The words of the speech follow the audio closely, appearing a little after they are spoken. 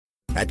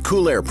At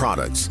Cool Air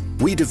Products,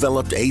 we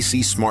developed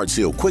AC Smart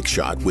Seal Quick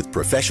Shot with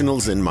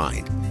professionals in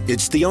mind.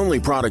 It's the only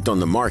product on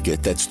the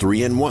market that's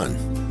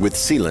 3-in-1, with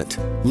sealant,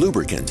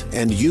 lubricant,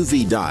 and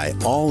UV dye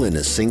all in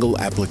a single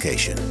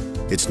application.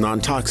 It's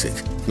non-toxic,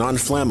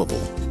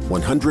 non-flammable,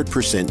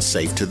 100%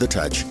 safe to the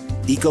touch,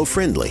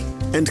 eco-friendly,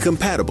 and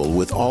compatible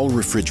with all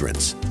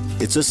refrigerants.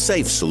 It's a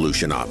safe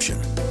solution option,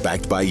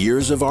 backed by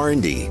years of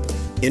R&D,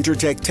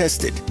 Intertech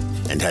tested,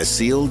 and has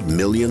sealed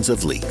millions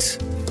of leaks.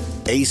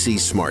 AC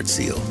Smart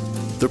Seal,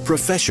 the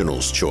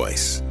professional's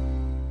choice.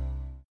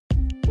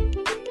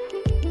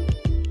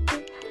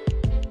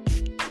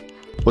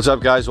 What's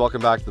up, guys?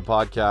 Welcome back to the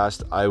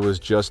podcast. I was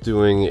just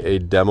doing a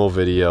demo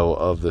video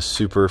of the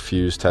Super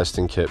Fuse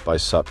testing kit by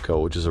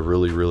Supco, which is a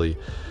really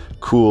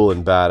cool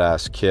and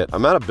badass kit.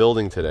 I'm at a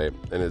building today,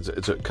 and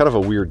it's a kind of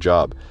a weird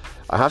job.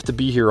 I have to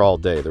be here all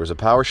day. There was a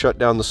power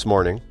shutdown this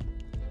morning.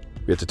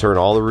 We had to turn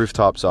all the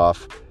rooftops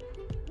off.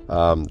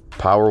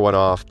 Power went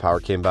off, power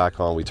came back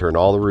on. We turned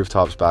all the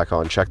rooftops back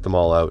on, checked them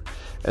all out.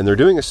 And they're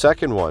doing a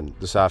second one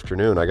this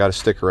afternoon. I got to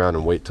stick around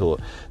and wait till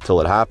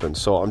it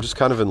happens. So I'm just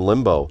kind of in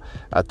limbo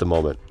at the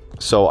moment.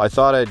 So I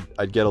thought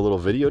I'd get a little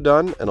video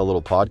done and a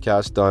little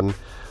podcast done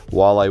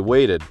while I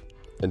waited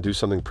and do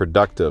something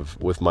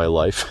productive with my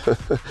life.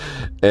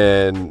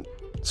 And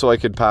so I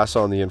could pass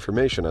on the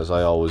information, as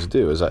I always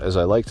do, as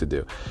I like to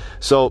do.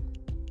 So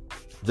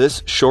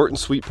this short and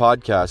sweet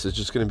podcast is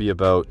just going to be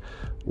about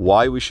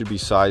why we should be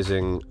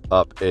sizing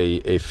up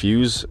a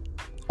fuse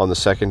on the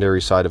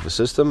secondary side of a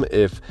system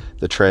if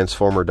the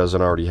transformer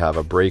doesn't already have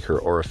a breaker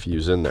or a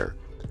fuse in there.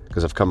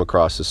 Because I've come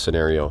across this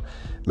scenario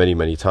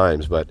many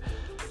times. But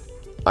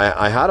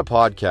I had a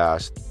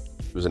podcast.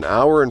 It was an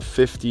hour and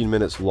 15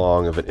 minutes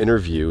long of an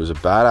interview. It was a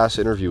badass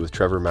interview with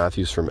Trevor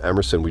Matthews from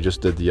Emerson we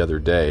just did the other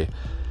day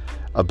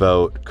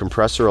about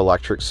compressor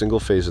electric, single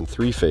phase and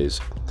three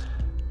phase.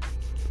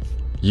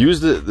 Use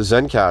the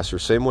Zencastr,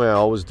 same way I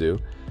always do.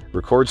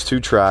 Records 2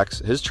 tracks.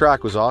 His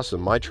track was awesome.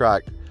 My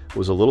track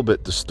was a little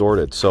bit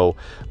distorted. So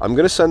I'm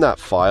going to send that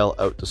file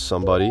out to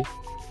somebody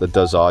that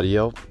does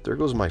audio. There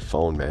goes my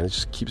phone, man. It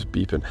just keeps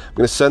beeping. I'm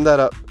going to send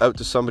that out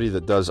to somebody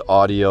that does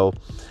audio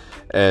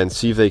and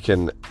see if they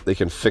can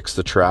fix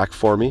the track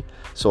for me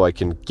so I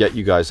can get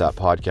you guys that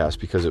podcast,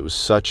 because it was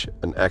such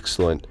an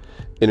excellent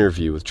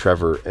interview with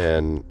Trevor,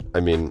 and I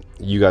mean,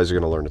 you guys are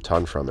going to learn a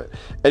ton from it.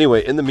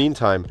 Anyway, in the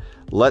meantime,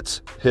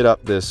 let's hit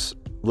up this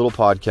little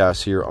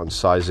podcast here on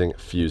sizing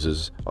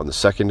fuses on the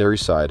secondary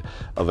side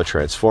of a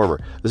transformer.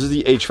 This is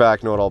the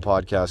HVAC Know It All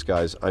podcast,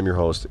 guys. I'm your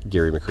host,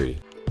 Gary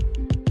McCready.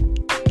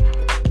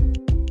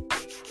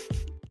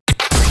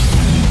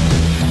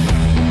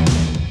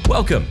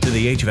 Welcome to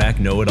the HVAC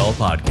Know It All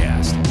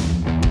podcast.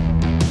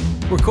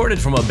 Recorded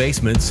from a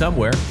basement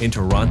somewhere in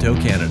Toronto,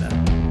 Canada.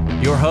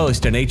 Your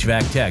host and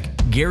HVAC tech,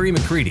 Gary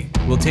McCready,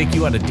 will take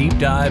you on a deep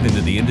dive into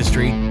the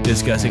industry,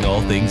 discussing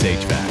all things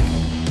HVAC.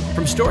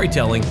 From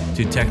storytelling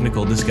to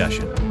technical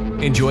discussion.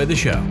 Enjoy the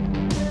show.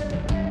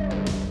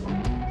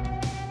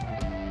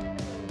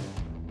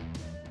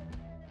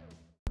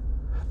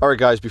 All right,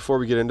 guys, before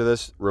we get into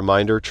this,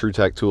 reminder,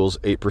 TruTech Tools,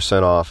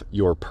 8% off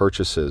your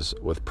purchases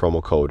with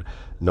promo code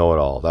Know It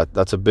All.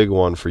 That's a big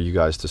one for you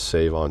guys to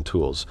save on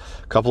tools.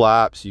 A couple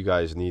of apps you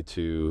guys need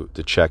to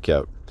check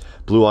out.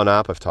 Blue On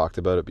app, I've talked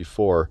about it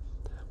before.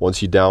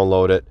 Once you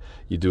download it,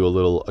 you do a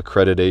little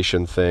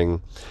accreditation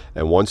thing.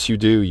 And once you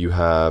do, you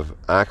have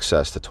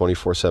access to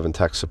 24/7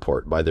 tech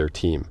support by their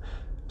team.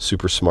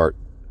 Super smart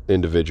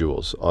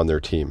individuals on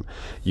their team.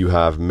 You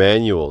have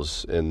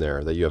manuals in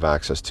there that you have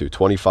access to,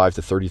 25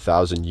 to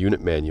 30,000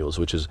 unit manuals,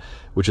 which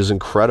is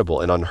incredible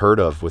and unheard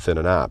of within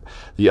an app.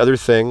 The other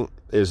thing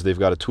is they've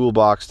got a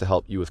toolbox to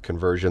help you with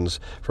conversions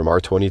from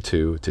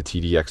R22 to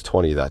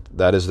TDX20.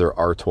 That is their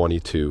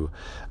R22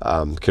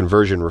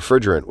 conversion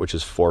refrigerant, which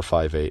is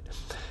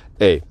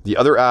 458A. The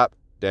other app,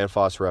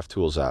 Danfoss Ref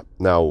Tools app.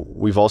 Now,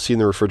 we've all seen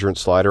the refrigerant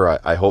slider.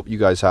 I hope you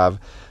guys have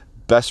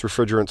best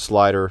refrigerant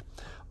slider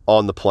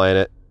on the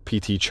planet,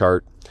 PT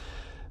chart.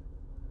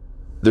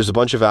 There's a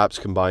bunch of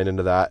apps combined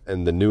into that,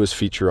 and the newest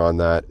feature on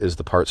that is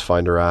the Parts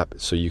Finder app,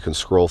 so you can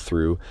scroll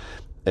through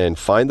and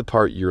find the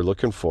part you're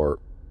looking for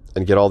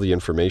and get all the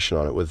information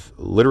on it with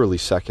literally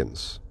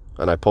seconds.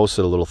 And I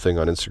posted a little thing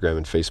on Instagram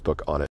and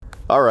Facebook on it.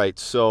 All right,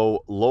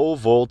 so low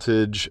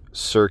voltage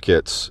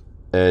circuits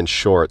and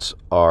shorts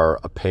are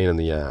a pain in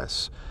the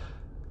ass,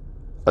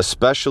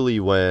 especially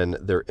when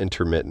they're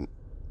intermittent.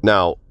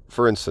 Now,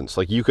 for instance,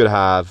 like you could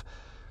have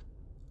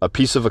a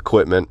piece of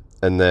equipment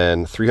and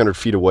then 300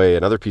 feet away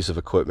another piece of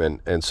equipment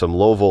and some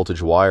low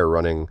voltage wire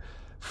running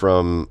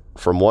from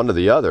one to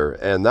the other,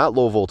 and that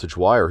low voltage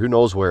wire, who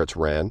knows where it's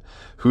ran,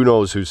 who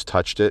knows who's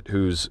touched it,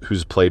 who's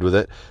played with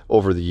it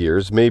over the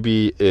years.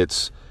 Maybe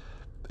it's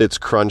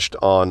crunched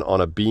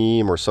on a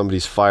beam, or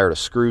somebody's fired a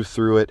screw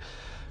through it,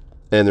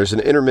 and there's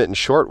an intermittent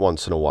short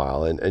once in a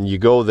while, and you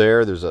go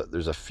there's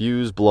a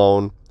fuse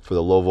blown for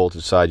the low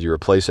voltage side, you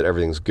replace it,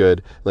 everything's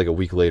good, like a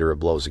week later it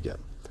blows again.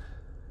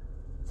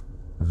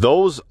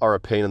 Those are a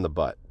pain in the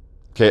butt.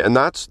 Okay, and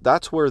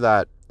that's where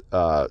that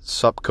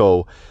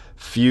Supco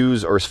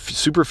fuse or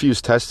super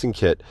fuse testing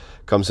kit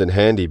comes in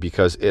handy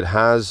because it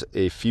has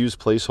a fuse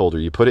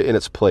placeholder. You put it in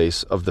its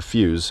place of the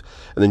fuse,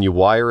 and then you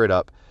wire it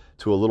up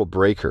to a little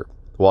breaker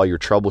while you're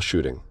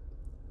troubleshooting,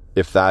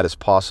 if that is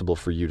possible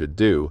for you to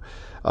do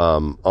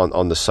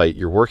on the site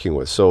you're working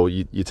with. So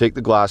you take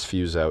the glass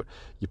fuse out,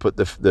 you put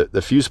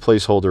the fuse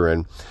placeholder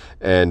in,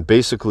 and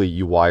basically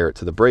you wire it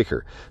to the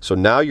breaker. So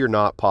now you're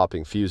not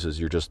popping fuses,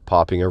 you're just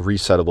popping a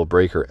resettable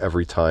breaker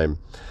every time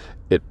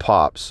it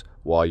pops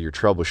while you're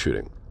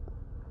troubleshooting.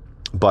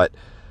 But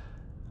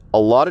a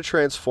lot of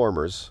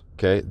transformers,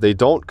 okay, they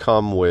don't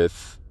come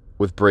with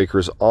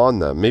breakers on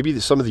them. Maybe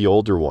some of the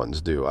older ones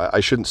do.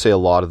 I shouldn't say a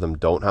lot of them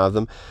don't have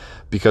them,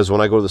 because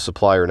when I go to the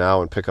supplier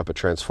now and pick up a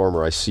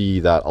transformer, I see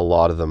that a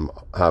lot of them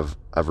have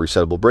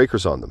resettable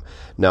breakers on them.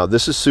 Now,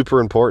 this is super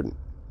important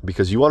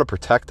because you want to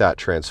protect that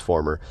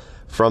transformer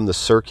from the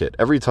circuit.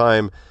 Every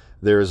time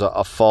there's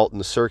a fault in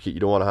the circuit, you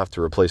don't want to have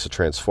to replace a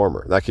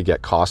transformer. That could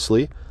get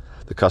costly.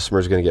 The customer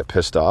is going to get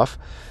pissed off.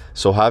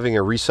 So having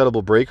a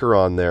resettable breaker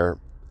on there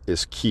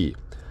is key.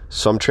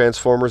 Some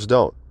transformers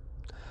don't.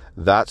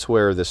 That's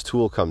where this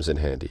tool comes in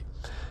handy.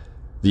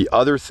 The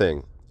other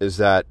thing is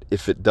that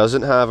if it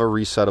doesn't have a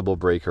resettable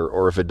breaker,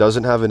 or if it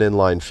doesn't have an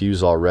inline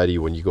fuse already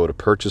when you go to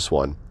purchase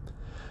one,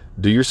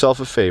 do yourself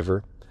a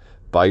favor,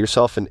 buy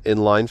yourself an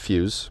inline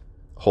fuse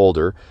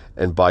holder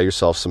and buy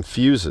yourself some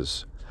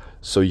fuses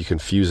so you can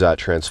fuse that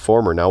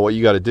transformer. Now what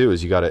you got to do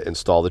is you got to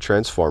install the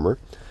transformer,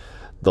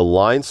 the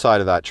line side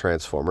of that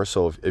transformer.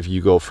 So if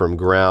you go from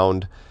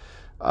ground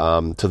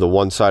to the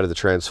one side of the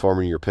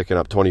transformer and you're picking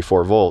up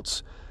 24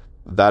 volts,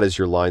 that is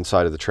your line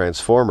side of the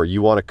transformer.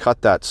 You want to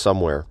cut that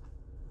somewhere,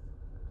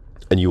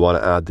 and you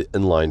want to add the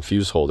inline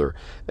fuse holder,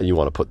 and you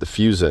want to put the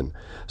fuse in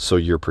so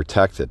you're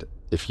protected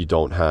if you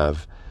don't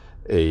have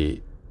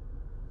a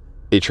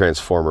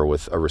transformer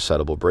with a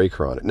resettable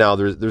breaker on it. Now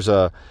there's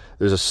a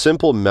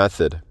simple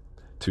method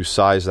to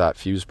size that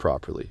fuse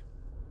properly.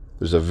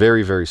 There's a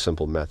very, very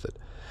simple method.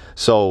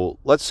 So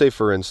let's say,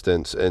 for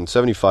instance, and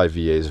 75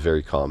 VA is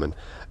very common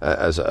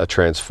as a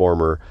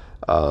transformer,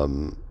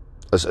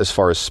 as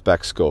far as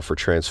specs go for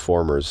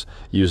transformers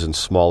used in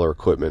smaller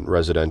equipment,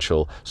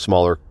 residential,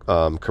 smaller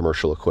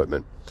commercial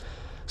equipment.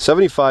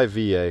 75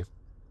 VA,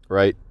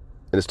 right?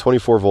 And it's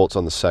 24 volts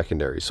on the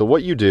secondary. So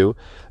what you do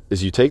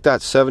is you take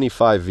that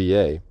 75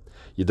 VA,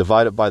 you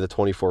divide it by the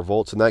 24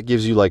 volts, and that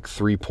gives you like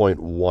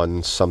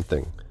 3.1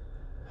 something.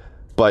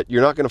 But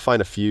you're not going to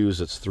find a fuse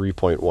that's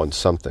 3.1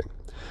 something.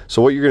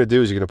 So what you're going to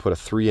do is you're going to put a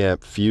 3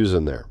 amp fuse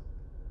in there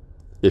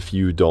if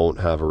you don't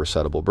have a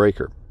resettable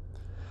breaker.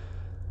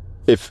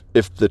 If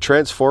the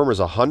transformer is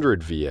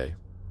 100 VA,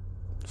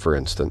 for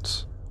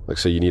instance, like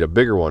say you need a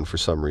bigger one for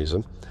some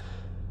reason,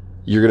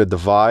 you're going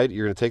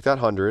to take that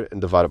 100 and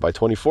divide it by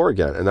 24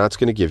 again, and that's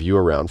going to give you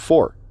around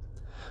 4.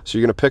 So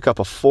you're going to pick up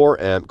a 4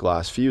 amp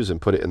glass fuse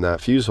and put it in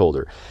that fuse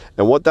holder.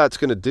 And what that's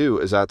going to do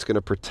is that's going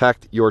to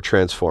protect your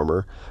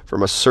transformer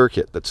from a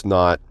circuit that's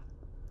not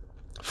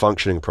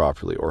functioning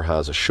properly or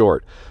has a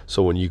short.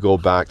 So when you go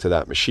back to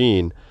that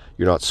machine,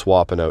 you're not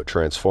swapping out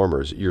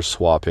transformers, you're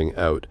swapping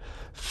out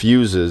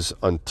fuses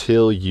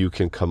until you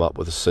can come up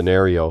with a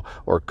scenario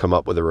or come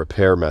up with a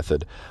repair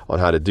method on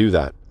how to do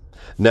that.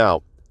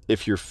 Now,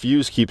 if your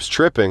fuse keeps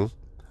tripping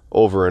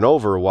over and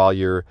over while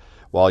you're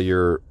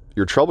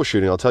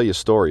troubleshooting, I'll tell you a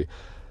story.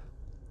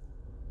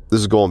 This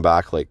is going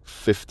back like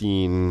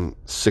 15,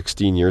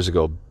 16 years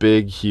ago.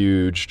 Big,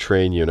 huge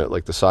train unit,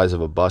 like the size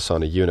of a bus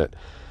on a unit.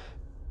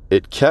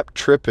 It kept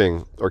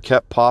tripping or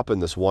kept popping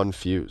this one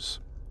fuse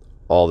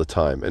all the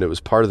time, and it was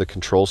part of the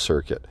control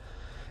circuit.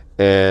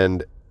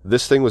 And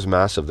this thing was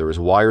massive. There was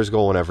wires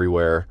going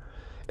everywhere,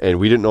 and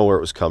we didn't know where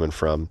it was coming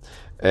from.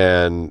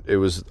 And it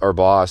was our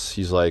boss.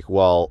 He's like,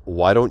 well,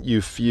 why don't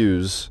you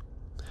fuse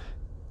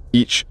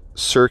each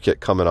circuit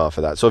coming off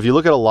of that? So if you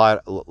look at a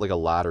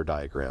ladder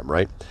diagram,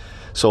 right?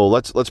 So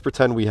let's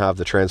pretend we have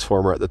the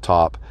transformer at the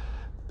top,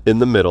 in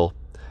the middle,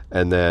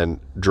 and then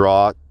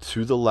draw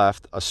to the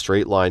left a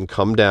straight line,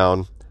 come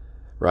down,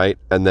 right?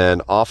 And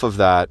then off of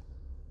that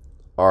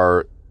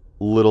are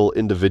little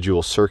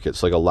individual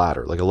circuits, like a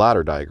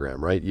ladder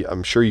diagram, right?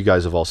 I'm sure you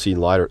guys have all seen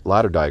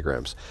ladder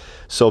diagrams.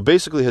 So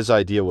basically his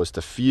idea was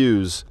to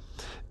fuse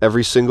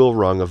every single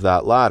rung of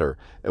that ladder,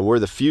 and where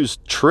the fuse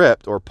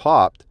tripped or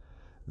popped,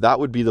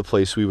 that would be the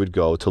place we would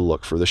go to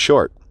look for the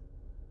short.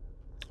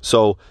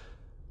 So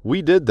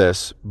we did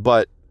this,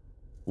 but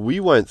we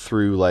went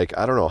through like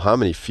I don't know how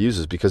many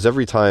fuses, because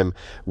every time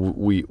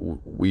we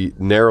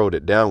narrowed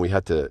it down, we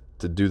had to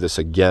do this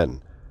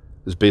again.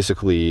 It was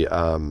basically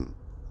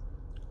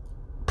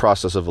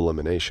process of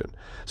elimination.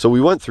 So we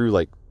went through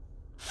like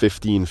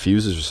 15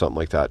 fuses or something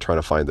like that trying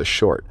to find the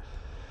short.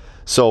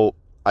 So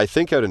I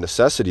think out of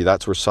necessity,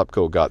 that's where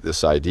Supco got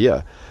this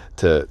idea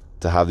to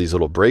have these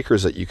little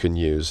breakers that you can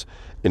use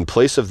in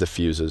place of the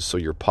fuses, so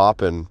you're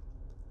popping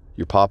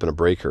a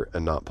breaker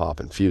and not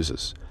popping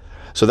fuses.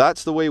 So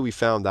that's the way we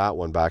found that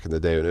one back in the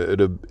day. It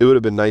would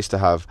have been nice to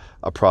have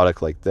a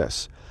product like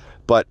this.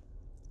 But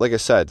like I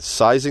said,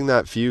 sizing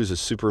that fuse is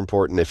super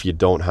important if you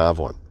don't have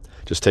one.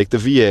 Just take the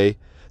VA,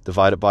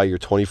 divide it by your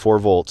 24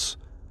 volts,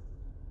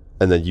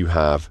 and then you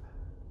have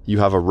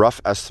a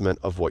rough estimate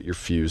of what your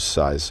fuse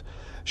size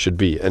should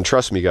be. And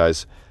trust me,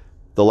 guys,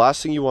 the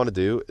last thing you want to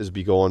do is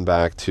be going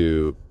back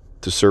to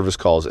service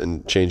calls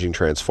and changing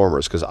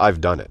transformers, because I've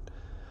done it.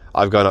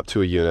 I've gone up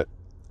to a unit,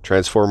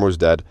 transformer was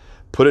dead,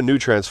 put a new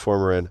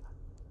transformer in,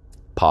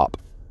 pop.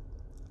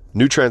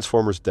 New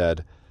transformer's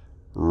dead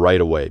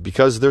right away,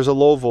 because there's a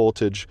low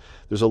voltage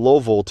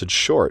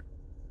short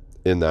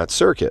in that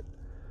circuit.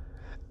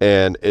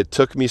 And it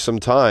took me some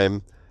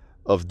time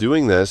of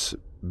doing this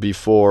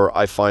before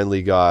I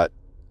finally got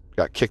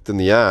kicked in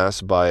the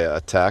ass by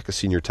a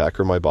senior tech,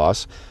 or my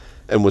boss,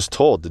 and was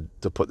told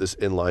to put this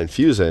inline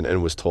fuse in,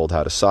 and was told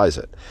how to size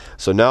it.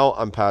 So now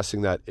I'm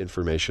passing that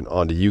information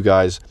on to you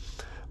guys.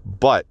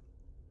 But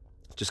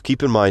just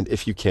keep in mind,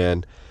 if you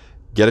can,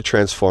 get a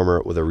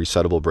transformer with a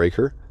resettable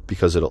breaker,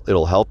 because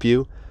it'll help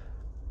you.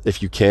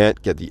 If you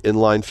can't, get the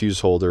inline fuse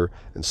holder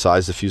and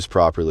size the fuse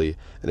properly.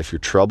 And if you're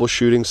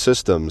troubleshooting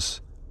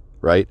systems,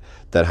 right,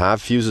 that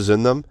have fuses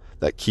in them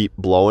that keep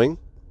blowing,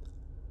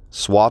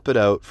 swap it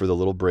out for the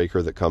little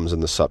breaker that comes in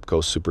the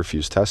Supco Super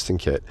Fuse testing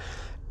kit.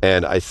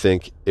 And I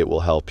think it will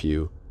help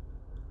you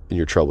in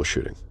your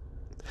troubleshooting.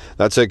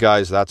 That's it,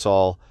 guys. That's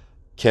all.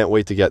 Can't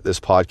wait to get this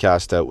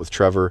podcast out with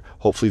Trevor.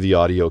 Hopefully the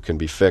audio can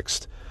be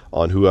fixed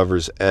on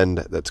whoever's end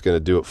that's going to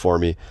do it for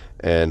me,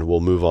 and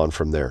we'll move on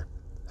from there.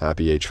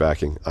 Happy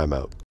HVACing. I'm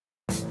out.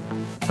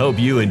 Hope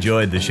you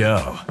enjoyed the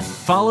show.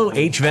 Follow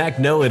HVAC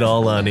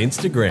Know-It-All on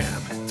Instagram,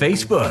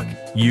 Facebook,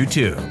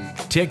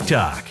 YouTube,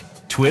 TikTok,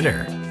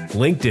 Twitter,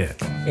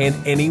 LinkedIn,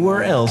 and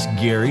anywhere else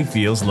Gary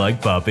feels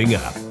like popping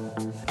up.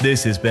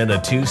 This has been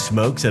a Two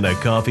Smokes and a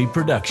Coffee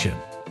production.